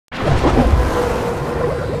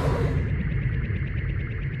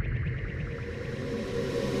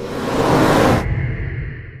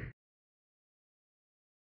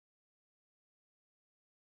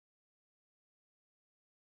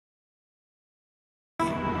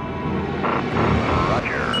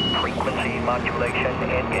modulation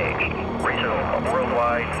engaged. Resume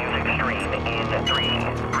worldwide music stream in 3, 2,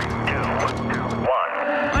 1.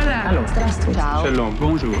 Hello. Здравствуй. Ciao. Shalom.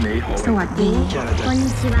 Bonjour. Ni hao. สวัสดี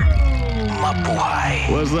Konnichiwa. Mabuhay.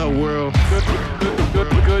 What's up, world?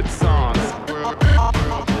 Good songs.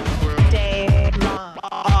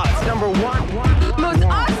 It's number one. Most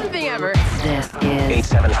awesome thing ever. This is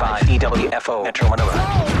 875 EWFO Metro Manila.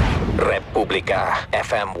 Republica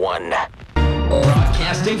FM 1.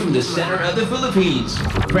 Broadcasting from the center of the Philippines.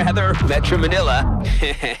 Rather, Metro Manila.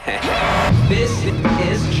 This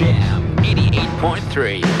is Jam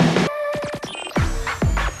 88.3.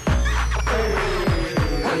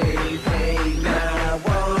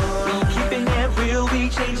 Keeping it real, we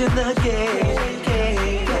changing the game.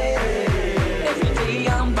 Every day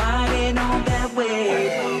I'm riding on that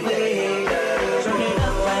wave. Turn it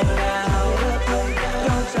up right now.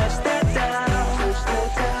 Don't touch that dial.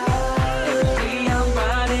 Every day I'm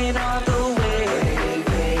riding on the wave.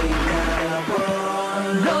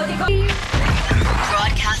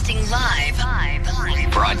 Broadcasting live.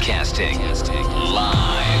 Broadcasting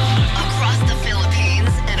live. Across the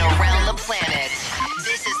Philippines and around the planet.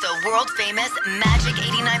 This is the world famous Magic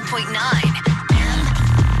 89.9.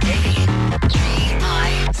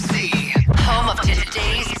 M-A-G-I-C. Home of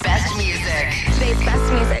today's best music. Today's best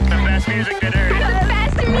music. The best music that there is. The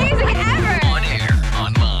best music ever. On air,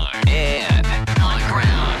 online, and on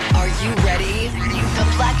ground. Are you ready? The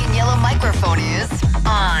black and yellow microphone is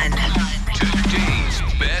on. Today's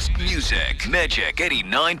best music. Magic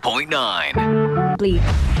 89.9. Bleep.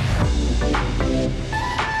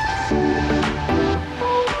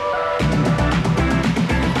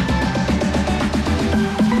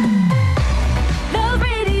 The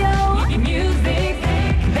radio music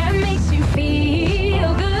that makes you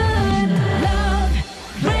feel good. Love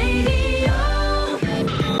radio.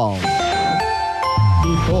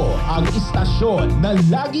 Ito ang istasyon na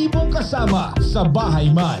lagi mong kasama sa bahay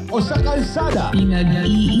man o sa kalsada.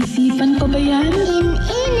 Pinag-iisipan ko ba yan?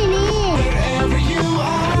 Wherever you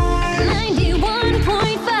are, 91.5.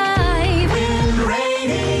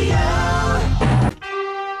 radio.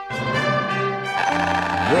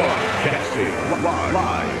 Broadcasting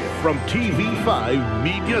live from TV5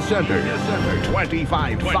 Media Center.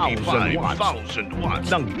 25,000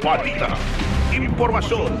 watts ng balita,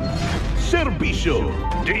 impormasyon, serbisyo,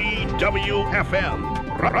 DWFM,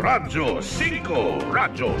 Radyo 5,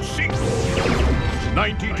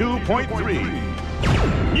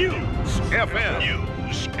 92.3, News FM.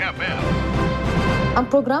 Ang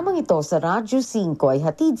programang ito sa Radyo 5 ay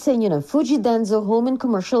hatid sa inyo ng Fuji Denso Home and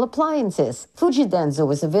Commercial Appliances. Fuji Denso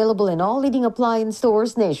is available in all leading appliance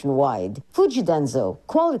stores nationwide. Fuji Denso,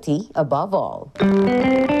 quality above all.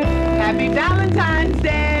 Happy Valentine's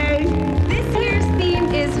Day! This year's theme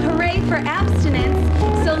is Hooray for Abstinence.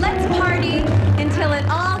 So let's party until it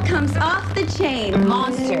all comes off the chain.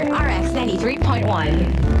 Monster RX 93.1.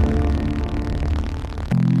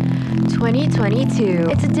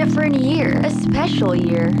 2022. It's a different year, a special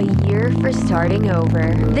year, a year for starting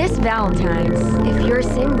over. This Valentine's, if you're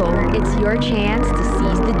single, it's your chance to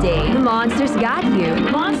seize the day. The Monster's got you.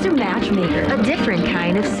 Monster Matchmaker, a different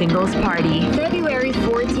kind of singles party. February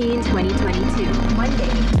 14, 2022,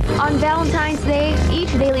 Monday. On Valentine's Day,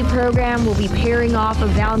 each daily program will be pairing off a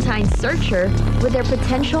Valentine's searcher with their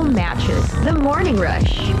potential matches. The Morning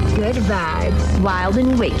Rush, Good Vibes, Wild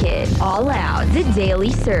and Wicked, All Out, The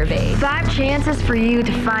Daily Survey. 5 chances for you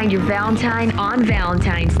to find your Valentine on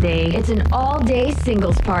Valentine's Day. It's an all-day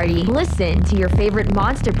singles party. Listen to your favorite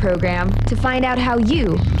Monster program to find out how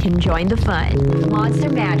you can join the fun. Monster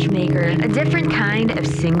Matchmaker, a different kind of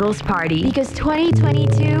singles party. Because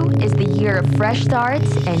 2022 is the year of fresh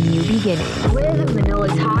starts and new beginnings. With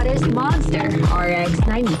Manila's hottest Monster, RX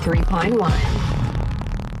 93.1.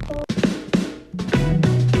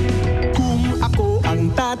 Kung ako ang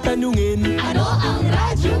tatanungin, ano ang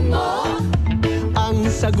radyo mo? Ang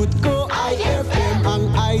sagot ko ay FM, ang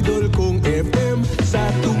idol kong FM. Sa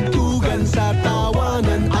tugtugan, sa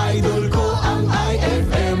tawanan, idol ko ang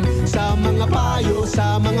IFM. Sa mga payo,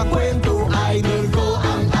 sa mga kwento, idol ko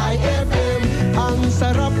ang IFM. Ang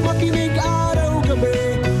sarap makinig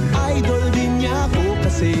araw-gabi, idol din niya ako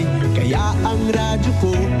kasi kaya ang radyo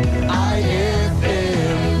ko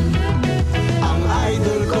IFM. Ang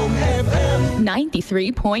idol kong FM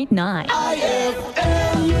 93.9.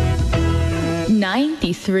 IFM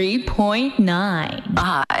 93.9.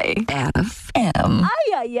 IFM. Ay,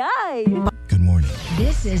 ay, ay. Good morning.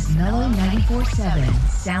 This is Mellow 94.7.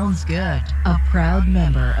 Sounds good. A proud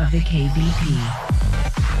member of the KBP.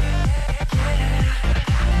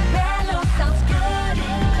 Bello sounds good.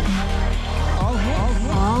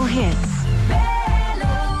 All hits.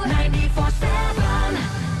 Bello 94.7.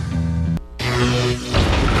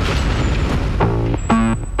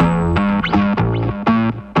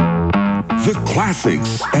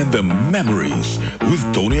 classics and the memories with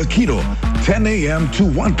Tony Aquino, 10 a.m. to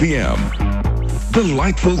 1 p.m.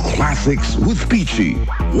 Delightful classics with Peachy,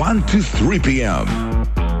 1 to 3 p.m.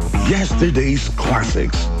 Yesterday's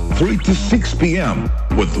classics, 3 to 6 p.m.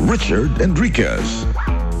 with Richard Enriquez.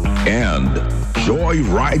 And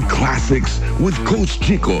Joyride Classics with Coach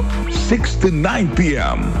Chico, 6 to 9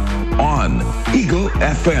 p.m. on Eagle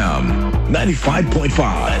FM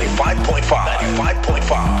 95.5.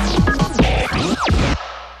 95.5.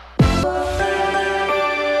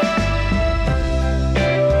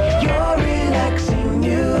 Your relaxing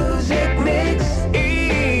music makes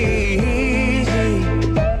easy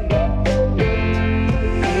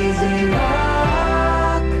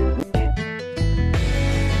rock.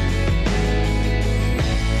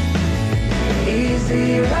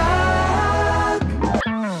 Easy rock.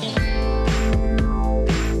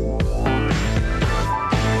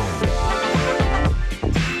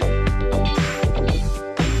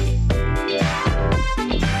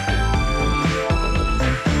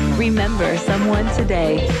 Remember someone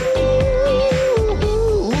today.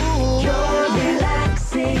 Your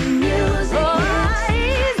relaxing music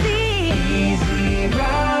makes easy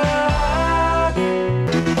rock.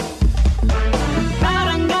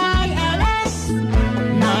 Barangay LS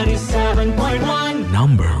 97.1.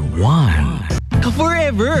 Number 1.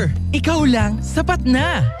 Ka-forever! Ikaw lang, sapat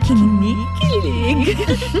na! Kinig.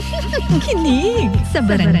 Kinig sa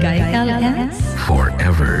Barangay LS.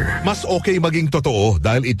 Forever. Mas okay maging totoo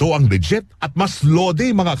dahil ito ang legit at mas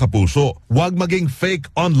lode mga kapuso. Huwag maging fake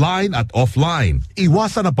online at offline.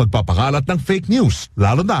 Iwasan ang pagpapakalat ng fake news,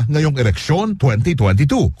 lalo na ngayong eleksyon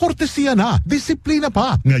 2022. Kortesiya na, disiplina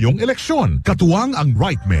pa ngayong eleksyon. Katuwang ang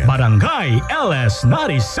right man. Barangay LS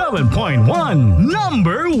 97.1,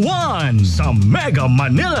 number 1 sa Mega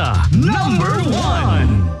Manila, number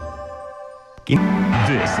 1.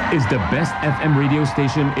 This is the best FM radio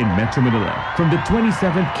station in Metro Manila from the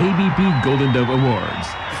 27th KBP Golden Dove Awards.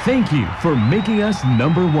 Thank you for making us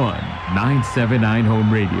number 1. 979 Home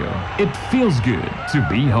Radio. It feels good to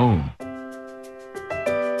be home.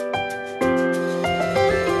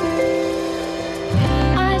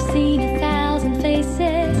 I've seen 1,000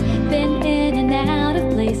 faces, been in and out of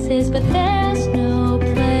places, but there's no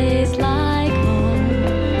place like home.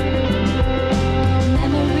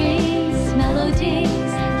 Memories, melodies,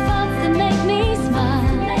 thoughts that make me smile.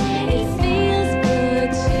 It feels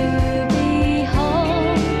good to be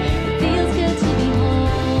home. It feels good to be home.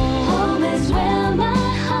 Home is where my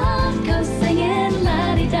heart goes singing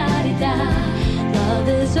la-di-da-di-da. Love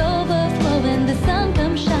is overflowing, the sun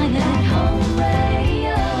comes shining. Home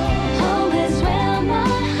radio. Home is where my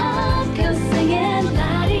heart goes singing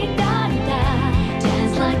la-di-da-di-da.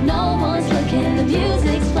 Dance like no one's looking, the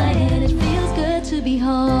music's playing. It feels good to be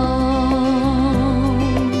home.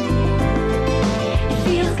 It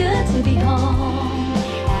feels good to be home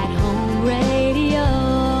at Home Radio.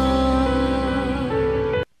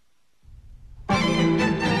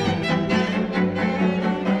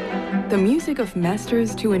 The music of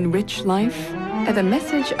masters to enrich life, and the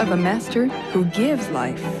message of a master who gives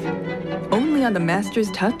life. Only on the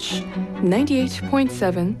Master's Touch,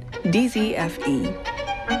 98.7 DZFE.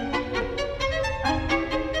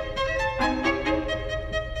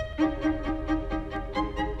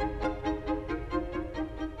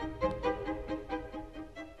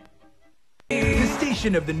 The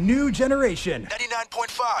station of the new generation.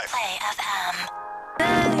 99.5. Play FM.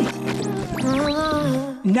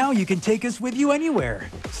 Now you can take us with you anywhere.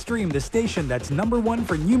 Stream the station that's number 1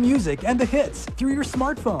 for new music and the hits through your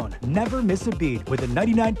smartphone. Never miss a beat with the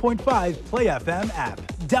 99.5 Play FM app.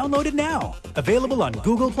 Download it now. Available on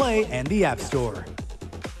Google Play and the App Store.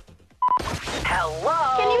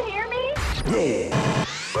 Hello. Can you hear me? Yeah.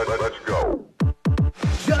 Let's go.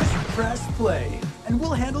 Just press play and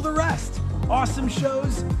we'll handle the rest. Awesome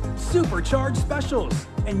shows, supercharged specials,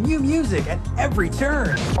 and new music at every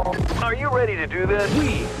turn. Are you ready to do this?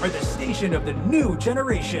 We are the station of the new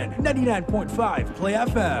generation. 99.5 Play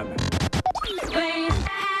FM.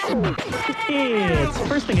 It's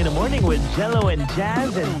first thing in the morning with Jello and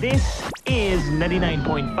Jazz, and this is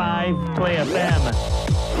 99.5 Play FM.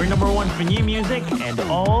 We're number 1 for new music and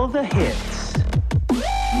all the hits.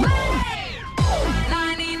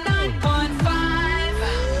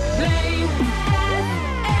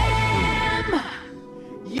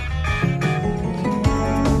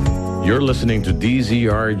 You're listening to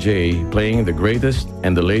DZRJ, playing the greatest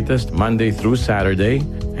and the latest Monday through Saturday,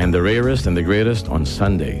 and the rarest and the greatest on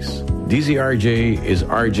Sundays. DZRJ is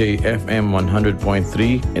RJ FM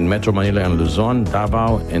 100.3 in Metro Manila and Luzon,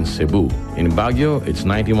 Davao, and Cebu. In Baguio, it's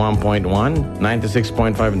 91.1,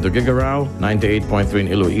 96.5 in Tuguegarao, 98.3 in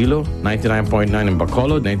Iloilo, 99.9 in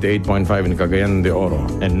Bacolod, 98.5 in Cagayan de Oro,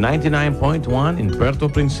 and 99.1 in Puerto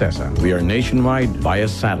Princesa. We are nationwide via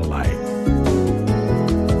satellite.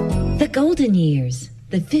 The golden years,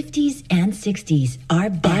 the 50s and 60s are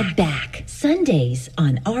back. Sundays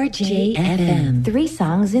on RJFM. 3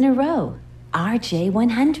 songs in a row. RJ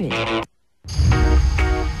 100.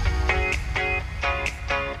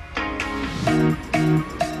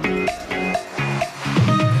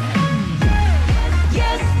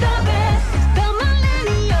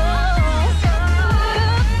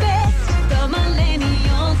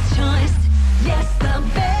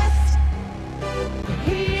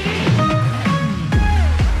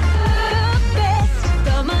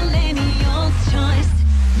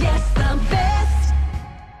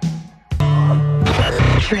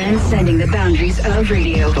 Transcending the boundaries of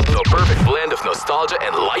radio. The perfect blend of nostalgia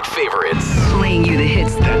and light favorites. Playing you the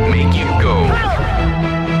hits that make you go.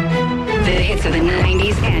 The hits of the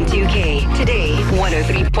 90s and 2K. Today,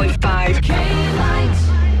 103.5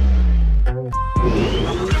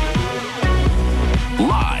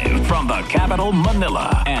 Live from the capital,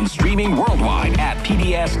 Manila, and streaming worldwide at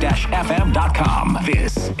pds-fm.com.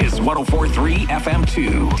 This is 104.3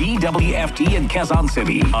 FM2, DWFT in Quezon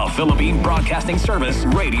City, a Philippine Broadcasting Service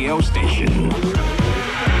radio station.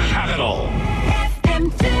 Capital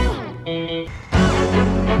FM2.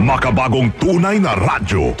 Makabagong tunay na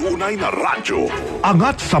radyo. Tunay na radyo.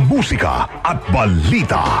 Angat sa musika at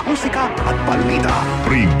balita. Musika at balita.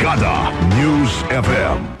 Brigada News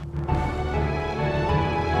FM.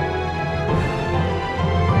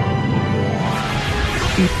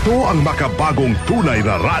 Ito ang makabagong tunay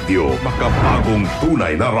na radyo. Makabagong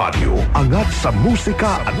tunay na radyo. Angat sa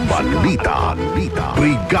musika at balita.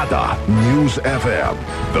 Brigada News FM.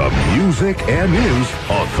 The Music and News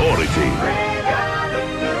Authority.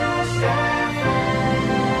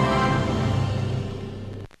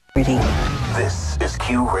 This is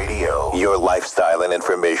Q Radio, your lifestyle and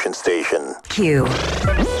information station. Q.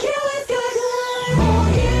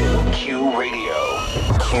 Q Radio.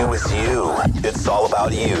 Q is you. It's all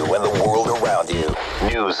about you and the world around you.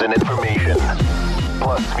 News and information.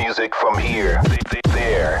 Plus music from here,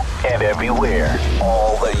 there, and everywhere.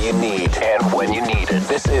 All that you need and when you need it.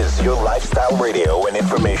 This is your lifestyle radio and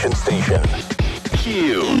information station.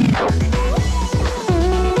 Q.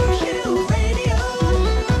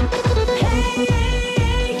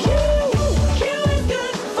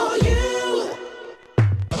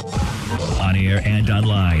 On air and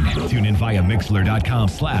online. Tune in via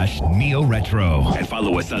mixler.com/NeoRetro. And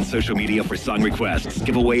follow us on social media for song requests,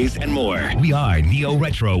 giveaways, and more. We are Neo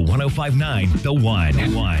Retro 1059, The One.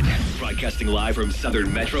 Broadcasting live from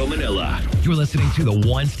Southern Metro Manila. You're listening to the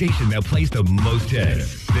one station that plays the most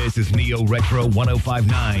hits. This is Neo Retro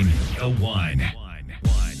 1059, The One.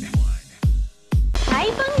 Hi,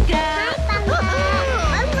 Bangga!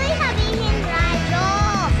 Huwag mo'y sabihin radyo.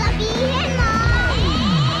 Sabihin mo!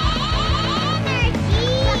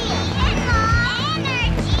 Energy! Sabihin mo!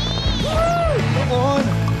 Energy! Noon,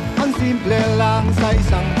 ang simple lang sa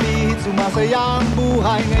isang beat. Sumasaya ang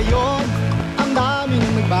buhay ngayon. Ang dami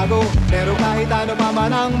nang nagbago, pero kahit ano pa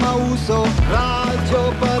man ang mauso,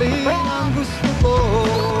 radyo pa rin ang gusto ko.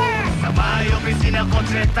 Sa bahay, opisina,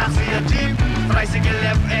 kotse, taxi at jeep, tricycle,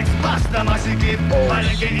 FX, bus na masikip,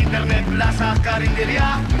 palengke, internet, plaza,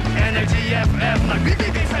 karinderya, Energy FM,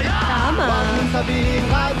 nagbibigay saya. Tama. Huwag mong sabihin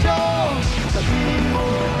radyo, sabihin mo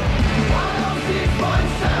 106.7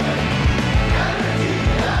 Energy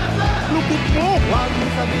FM. Lupit mo. Huwag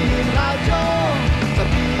mong sabihin radyo,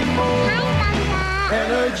 sabihin mo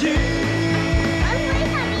Energy. Huwag mo'y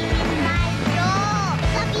sabihin radyo.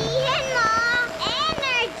 Sabihin mo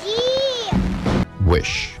energy.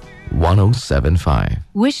 Wish 1075.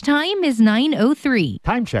 Wish time is 9:03.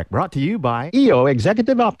 Time check brought to you by EO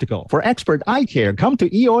Executive Optical. For expert eye care, come to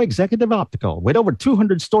EO Executive Optical with over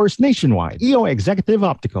 200 stores nationwide. EO Executive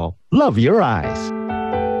Optical. Love your eyes.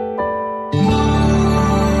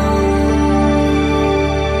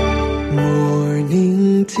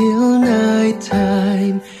 Morning till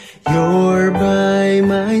nighttime, you're by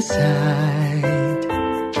my side.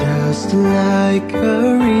 Just like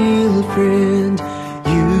a real friend,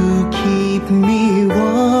 you keep me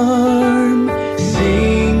warm.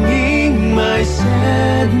 Singing my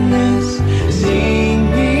sadness,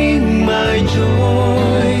 singing my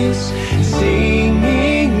joys,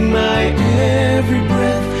 singing my every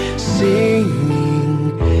breath,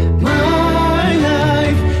 singing my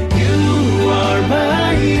life. You are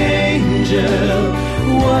my angel,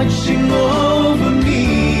 watch watching over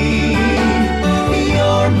me.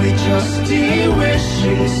 You're my trusty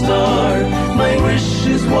wishing star. My wish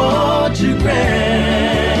is what you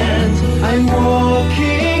grant. I'm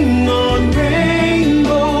walking on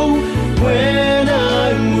rainbow when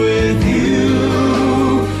I'm with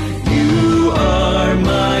you. You are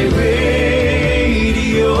my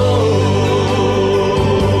radio.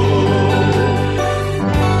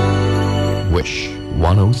 Wish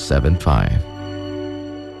 1075.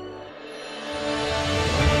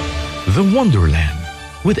 The Wonderland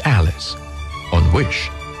with Alice on Wish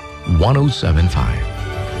 1075.